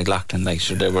 Cohen, and McLaughlin. Like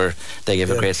sure, they gave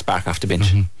a great spark off the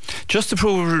bench. Mm-hmm. Just to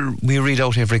prove we read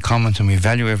out every comment and we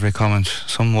value every comment,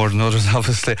 some more than others,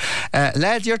 obviously.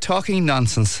 Lads, you're talking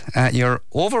nonsense. You're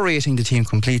overrating the team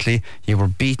completely. You were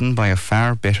beaten by a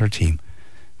far better team.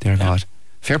 Dear God.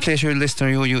 Fair play to your listener.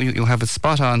 You have it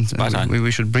spot on.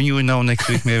 We should bring you in now next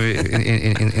week, maybe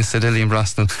in Sedilli and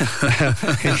Brosnan.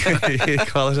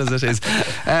 Call it as it is.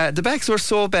 The backs were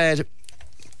so bad,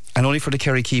 and only for the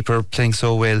Kerry keeper playing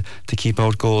so well to keep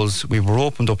out goals. We were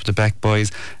opened up the back boys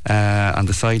on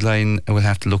the sideline. Will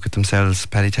have to look at themselves.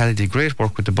 Paddy Tally did great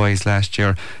work with the boys last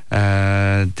year.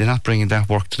 They're not bringing that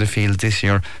work to the field this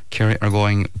year. Kerry are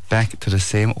going back to the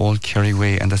same old Kerry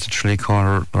way, and that's a Tralee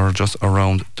corner or just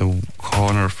around the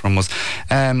corner from us.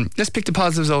 Let's pick the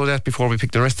positives out of that before we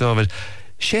pick the rest of it.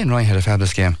 Shane Ryan had a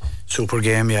fabulous game. Super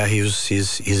game, yeah.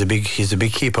 He's a big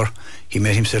keeper. He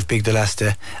made himself big the last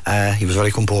day. He was very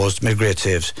composed, made great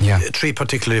saves. Yeah. 3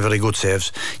 particularly very good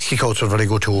saves. His kick-outs were very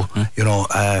good too.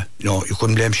 You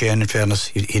couldn't blame Shane, in fairness.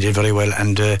 He did very well,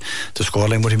 and the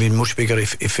scoreline would have been much bigger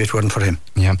if it weren't for him.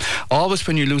 Yeah. Always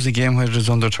when you lose a game, whether it's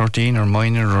under 13 or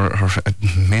minor or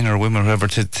men or women or whatever,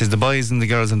 it's the boys and the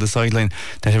girls on the sideline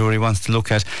that everybody wants to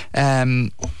look at.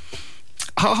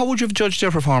 How would you have judged their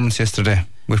performance yesterday,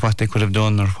 with what they could have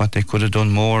done or what they could have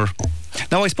done more?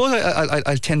 Now I suppose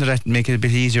I'll tend to that make it a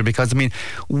bit easier, because I mean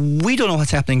we don't know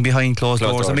what's happening behind closed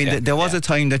doors. I mean there was a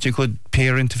time that you could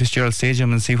peer into Fitzgearald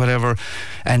Stadium and see whatever,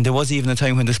 and there was even a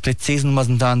time when the split season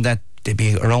wasn't on, that they'd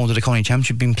be around the county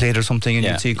championship being played or something, and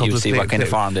you'd see a couple of what kind of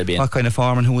form they'd be in, what kind of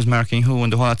form and who was marking who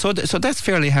and the what. So that's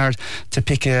fairly hard to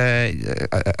pick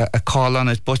a call on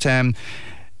it. But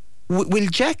will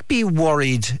Jack be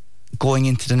worried going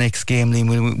into the next game, Liam?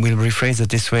 We'll rephrase it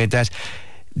this way, that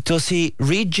does he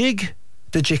rejig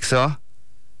the jigsaw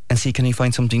and see can he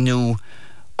find something new,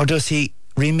 or does he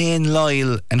remain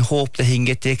loyal and hope that he can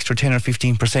get the extra 10 or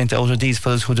 15% out of these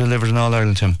fellas who delivered an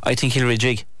All-Ireland to him? I think he'll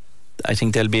rejig. I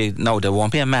think there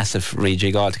won't be a massive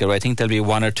rejig altogether. I think there'll be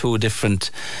 1 or 2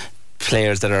 different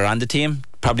players that are on the team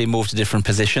probably move to different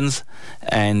positions,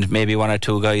 and maybe 1 or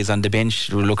 2 guys on the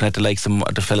bench. We're looking at the likes of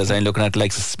the fellas, I'm looking at the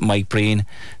likes of Mike Breen,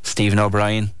 Stephen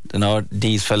O'Brien,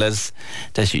 these fellas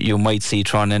that you might see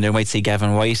thrown in there. You might see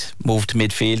Gavin White move to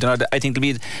midfield. I think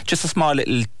there'll be just a small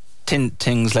little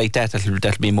things like that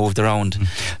that'll be moved around.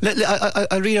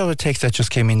 I'll read out a text that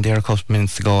just came in there a couple of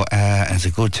minutes ago, and it's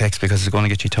a good text because it's going to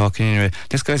get you talking anyway.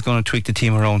 This guy's going to tweak the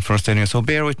team around first anyway, so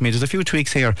bear with me. There's a few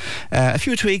tweaks here,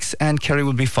 and Kerry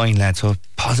will be fine, lads. So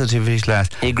positivity,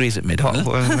 lads. He agrees with me, Donal.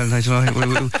 Well, I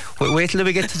don't know. Wait till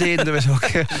we get to the end of it.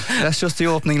 Okay, that's just the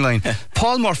opening line.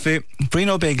 Paul Murphy,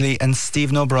 Brino Begley and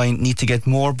Stephen O'Brien need to get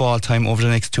more ball time over the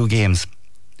next 2 games.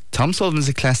 Tom Sullivan's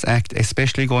a class act,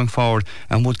 especially going forward,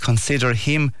 and would consider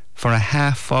him for a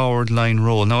half-forward line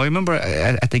role. Now I remember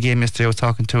at the game yesterday I was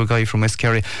talking to a guy from West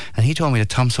Kerry, and he told me that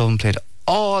Tom Sullivan played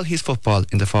all his football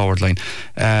in the forward line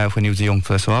when he was a young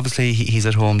fella, so obviously he's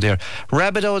at home there.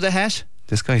 Rabbit out of the hat,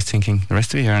 this guy's thinking the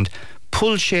rest of you aren't.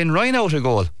 Pull Shane Ryan out of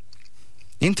goal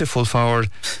into full forward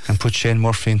and put Shane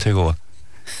Murphy into goal.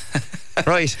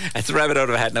 Right, it's a rabbit out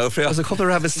of a hat now. There's a couple of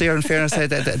rabbits there, in fairness.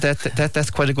 That's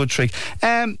quite a good trick.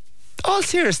 All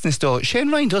seriousness though,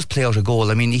 Shane Ryan does play out a goal.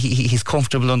 I mean he's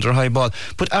comfortable under a high ball,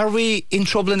 but are we in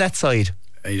trouble on that side?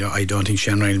 I don't think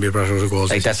Shane Ryan will be brought out of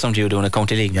goals. Like that's something you do in a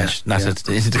county league match, not in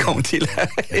the county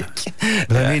league.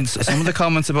 But I mean some of the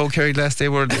comments about Kerry last day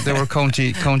were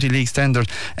county league standard.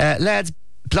 Lads,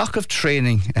 block of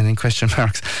training, and in question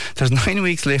marks. There's 9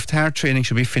 weeks left. Hard training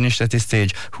should be finished at this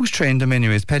stage. Who's trained them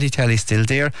anyways? Paddy Tally's still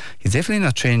there. He's definitely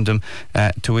not trained them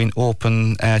to be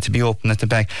open at the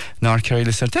back. Nor Kerry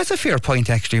listener. That's a fair point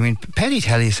actually. I mean Paddy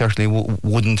Tally certainly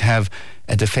wouldn't have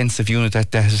a defensive unit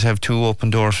that has have 2 open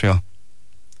doors for you.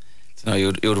 No,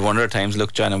 you'd wonder at times,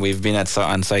 look John, and we've been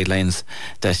on sidelines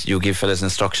that you give fellas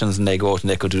instructions and they go out and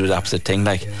they could do the opposite thing,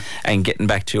 and getting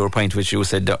back to your point which you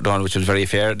said, Donal, which was very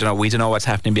fair, we don't know what's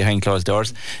happening behind closed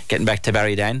doors. Getting back to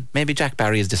Barry Dan, maybe Jack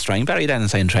Barry is destroying Barry Dan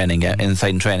inside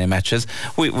training matches.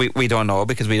 We don't know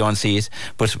because we don't see it,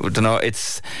 but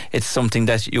it's something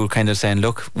that you're kind of saying,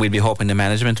 look, we'll be hoping the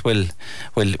management will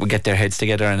get their heads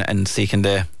together and see can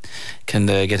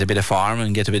they get a bit of form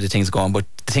and get a bit of things going. But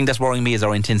the thing that's worrying me is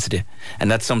our intensity. and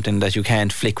that's something that you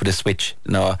can't flick with a switch.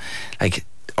 Like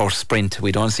our sprint,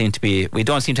 we don't seem to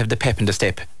have the pep in the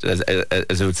step, as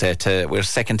I would say. We're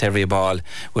second to every ball.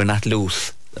 We're not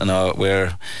loose.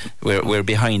 We're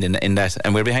behind in that,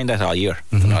 and we're behind that all year.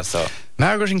 So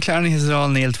Margaret in Clarny has it all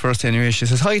nailed for us anyway. She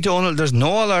says, "Hi Donal, there's no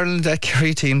All-Ireland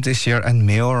Kerry team this year, and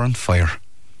Mayo are on fire."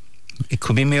 It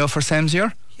could be Mayo for Sam's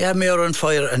year. Yeah, Mayo are on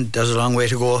fire, and there's a long way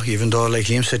to go, even though, like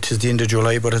Liam said, it's the end of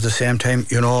July, but at the same time,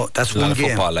 that's one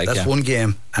game. That's one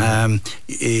game.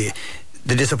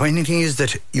 The disappointing thing is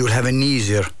that you'll have an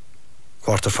easier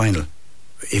quarter final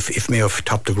if Mayo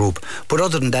top the group. But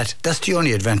other than that, that's the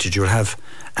only advantage you'll have.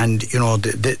 And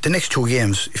the next two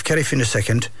games, if Kerry finish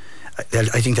second,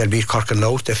 I think they'll beat Cork and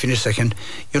Louth. They finish second.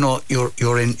 You're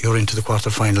into the quarter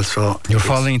final. So you're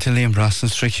falling into Liam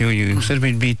Brosnan's trick. You said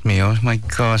we'd beat Mayo. My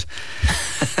God.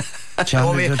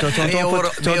 John, Mayo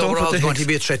were always going to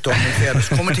be a threat, in fairness.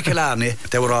 Coming to Killarney,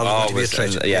 they were always going to be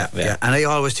a threat. Yeah. And I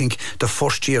always think the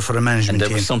first year for a management team,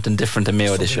 there was something different in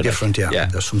Mayo this year. There's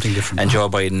something different. And Joe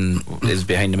Biden is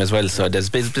behind him as well, so there's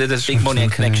big money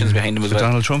and connections behind him as well.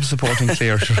 Donald Trump supporting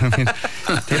Clare.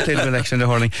 They played the election in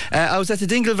the hurling. I was at the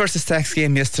Dingle versus Stags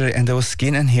game yesterday, and there was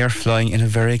skin and hair flying in a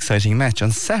very exciting match. On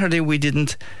Saturday we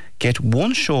didn't get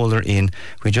one shoulder in.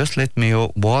 We just let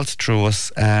Mayo waltz through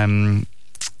us.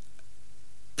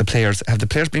 The players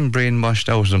been brainwashed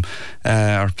out of them,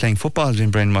 or playing football has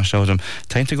been brainwashed out of them?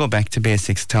 Time to go back to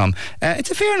basics, Tom.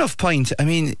 It's a fair enough point. I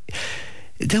mean,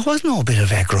 there was no bit of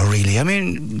aggro really. I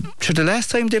mean, the last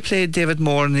time they played, David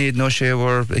Moore and Aidan O'Shea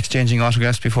were exchanging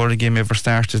autographs before the game ever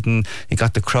started, and it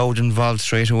got the crowd involved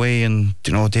straight away. And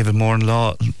David Moore and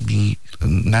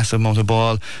massive amount of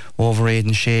ball over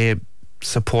Aidan O'Shea.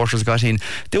 Supporters got in.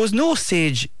 There was no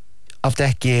stage of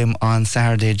that game on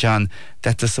Saturday, John,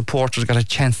 that the supporters got a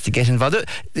chance to get involved.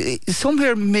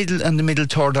 Somewhere in the middle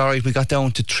third hour, we got down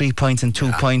to 3 points and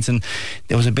 2 points, and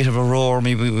there was a bit of a roar.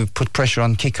 Maybe we put pressure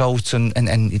on kick-outs, and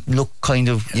it looked kind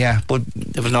of, but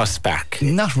there was no spark.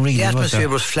 Not really. The atmosphere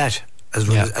was flat as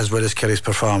well as Kerry's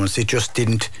performance. It just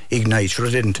didn't ignite. Sure,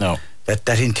 it didn't. No.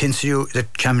 That intensity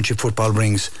that championship football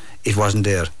brings, it wasn't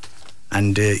there.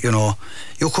 And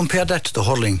you compare that to the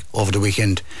hurling over the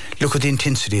weekend. Look at the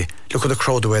intensity, look at the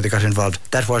crowd, the way they got involved.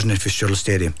 That wasn't at Fitzgearald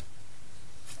Stadium.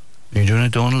 You're doing a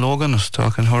Donal Logan us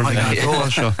talking hurling on the Donal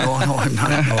show. No, I'm not.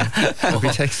 I'll be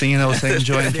texting saying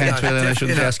enjoying can't and I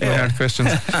shouldn't ask you hard questions.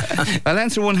 I'll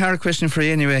answer one hard question for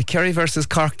you anyway. Kerry versus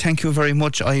Cork. Thank you very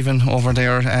much, Ivan, over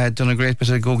there. Done a great bit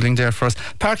of googling there for us.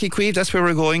 Páirc Uí Chaoimh, that's where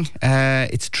we're going.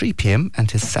 It's 3 p.m. and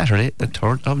it's Saturday the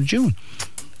 3rd of June.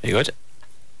 Very good.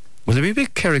 Will there be a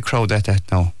big Kerry crowd at that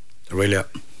now? There will, yeah.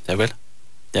 There will.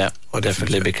 Yeah,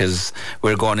 definitely, because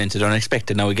we're going into the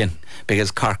unexpected now again.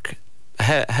 Because Cork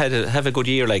have a good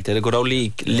year, like they had a good old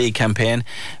league campaign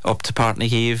up to Páirc Uí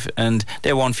Chaoimh, and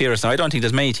they won't fear us now. I don't think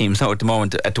there's many teams now at the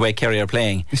moment at the way Kerry are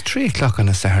playing. It's 3 o'clock on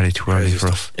a Saturday too early for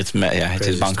us. It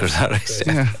is bonkers.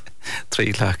 Yeah. 3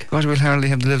 o'clock. God, we'll hardly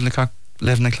have the 11 o'clock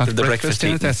the breakfast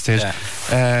at that stage.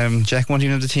 Jack won't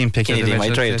even have the team pick. Kennedy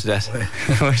might drive to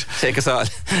that. Take us all.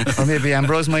 Or maybe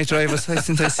Ambrose might drive us.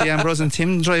 Since I see Ambrose and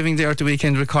Tim driving there at the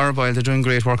weekend with Carboyle, they're doing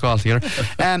great work all together.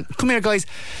 Come here, guys.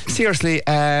 Seriously,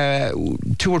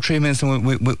 2 or 3 minutes and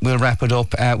we'll wrap it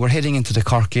up. We're heading into the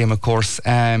Cork game, of course.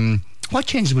 What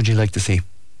changes would you like to see,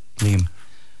 Liam?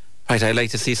 Right, I'd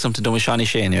like to see something done with Sean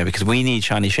Shea anyway, because we need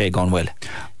Sean Shea going well.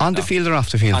 On the field or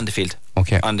off the field? On the field.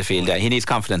 Okay. On the field, yeah. He needs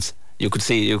confidence.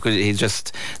 He's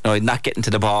just not getting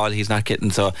to the ball. He's not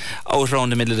getting out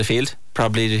around the middle of the field.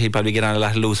 He'll probably get on a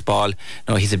lot of loose ball.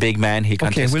 No, he's a big man.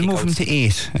 We'll move him to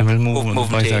 8 and we'll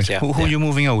move him to 8. Who are you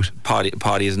moving out?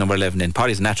 Paddy is number 11 in.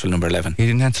 Paddy's natural number 11. You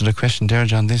didn't answer the question there,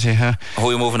 John, did you? Huh? Who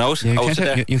are you moving out?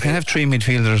 Yeah, you can have 3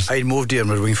 midfielders. I'd move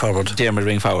Dermot wing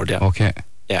forward. Yeah. Okay.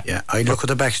 Yeah. I'd look at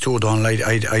the backs too, Donal.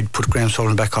 I'd put Graham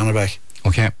Sullivan back on the back.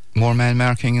 Okay. More man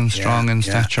marking and strong in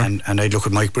stature. And I'd look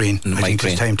at Mike Breen. I think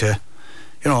it's time to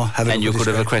have a and you could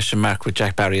have a question mark with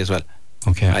Jack Barry as well.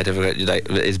 Okay.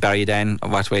 Is Barry down?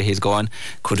 What way he's going?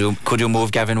 Could you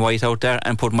move Gavin White out there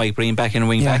and put Mike Breen back in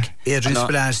wing back? Adrian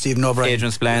Spillane, Stephen O'Brien.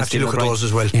 Have to look at those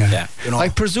as well. Yeah. I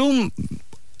presume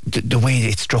the way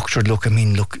it's structured, look,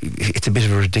 it's a bit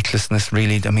of a ridiculousness,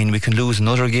 really. I mean, we can lose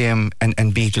another game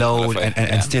and beat Louth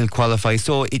and still qualify.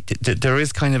 So there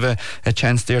is kind of a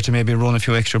chance there to maybe run a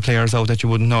few extra players out that you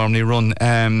wouldn't normally run.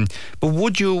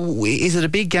 But is it a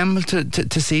big gamble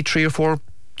to see 3 or 4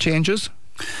 changes?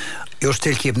 You're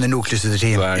still keeping the nucleus of the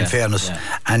team, in fairness.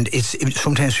 Yeah. And it's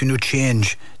sometimes when you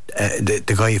change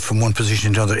the guy from one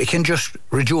position to another, it can just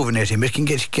rejuvenate him. It can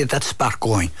get that spark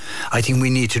going. I think we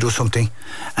need to do something,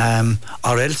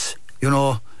 or else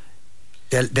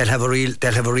they'll have a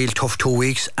real tough 2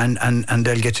 weeks, and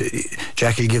they'll get.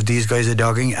 Jack will give these guys a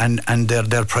dogging, and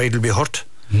their pride will be hurt.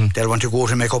 They'll want to go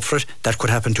to make up for it. That could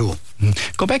happen too.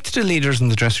 Go back to the leaders in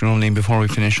the dressing room, Liam, before we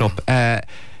finish up.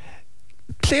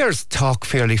 Players talk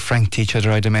fairly frank to each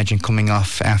other, I'd imagine, coming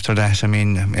off after that. I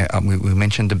mean, we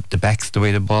mentioned the backs, the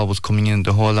way the ball was coming in,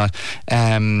 the whole lot.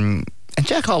 And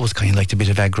Jack always kind of liked a bit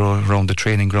of aggro around the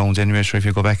training grounds anyway. So if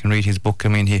you go back and read his book, I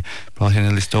mean, he brought in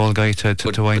a Listowel guy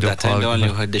to wind up. That time, Donal,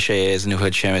 you had the Shays and you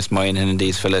had Seamus Moynihan and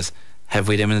these fellas. Have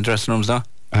we them in the dressing rooms now?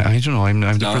 I don't know. I'm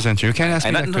the presenter. You can't ask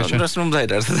me that question. I'm not in the dressing rooms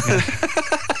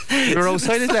either. You were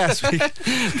outside it last week.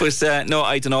 But no,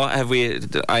 I don't know. Have we?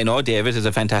 I know David is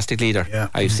a fantastic leader. Yeah.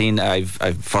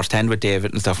 I've first hand with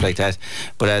David and stuff like that.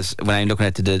 But when I'm looking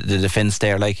at the defence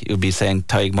there, like you'd be saying,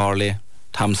 Tyg Morley,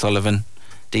 Tom Sullivan,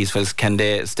 these fellas, can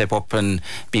they step up and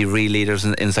be real leaders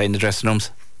inside the dressing rooms?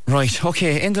 Right.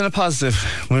 Okay. End on a positive.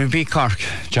 Will we beat Cork,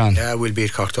 John? Yeah, we'll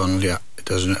beat Cork, Donald. Yeah.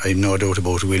 I've no doubt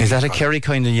about it. Is that a Kerry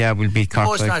kind of, we'll beat Cork?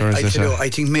 No, it's not. I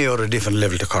think Mayo are a different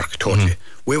level to Cork, totally.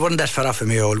 We weren't that far off of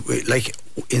Mayo,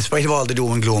 in spite of all the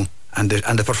doom and gloom and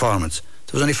the performance.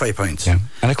 There was only 5 points. Yeah.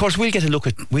 And of course we'll get to look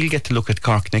at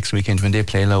Cork next weekend when they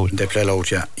play Loud. They play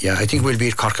Loud, yeah. Yeah, I think we'll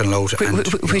beat Cork and Loud.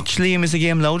 Which, Liam, is a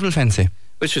game Loud will fancy?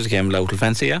 Which is a game Loud will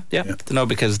fancy, yeah. No,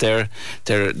 because they're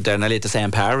nearly at the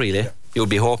same par, really. Yeah. You'll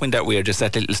be hoping that we're just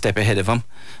that little step ahead of them,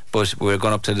 but we're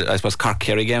going up to I suppose Cork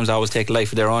Kerry games always take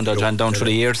life of their own. They're down through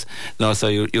the years, so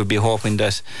you'll be hoping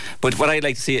that. But what I'd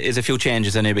like to see is a few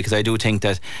changes in it, because I do think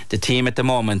that the team at the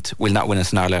moment will not win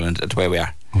us in Ireland at where we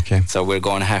are. Okay. So we're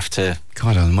going to have to.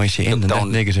 God almighty, end that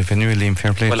negative anyway, Liam.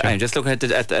 Fair play. Well, I'm just looking at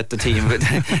the team, at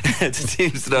the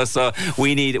teams. So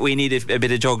we need a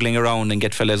bit of juggling around and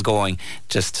get fellas going.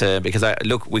 Just because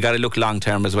we got to look long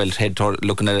term as well. Head toward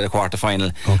looking at a quarter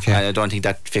final. Okay. I don't think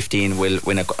that 15 will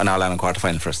win an All Ireland quarter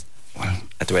final for us. Well,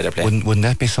 at the way they're playing. Wouldn't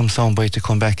that be some soundbite to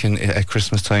come back at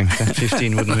Christmas time? That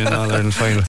 15 wouldn't win an All Ireland final.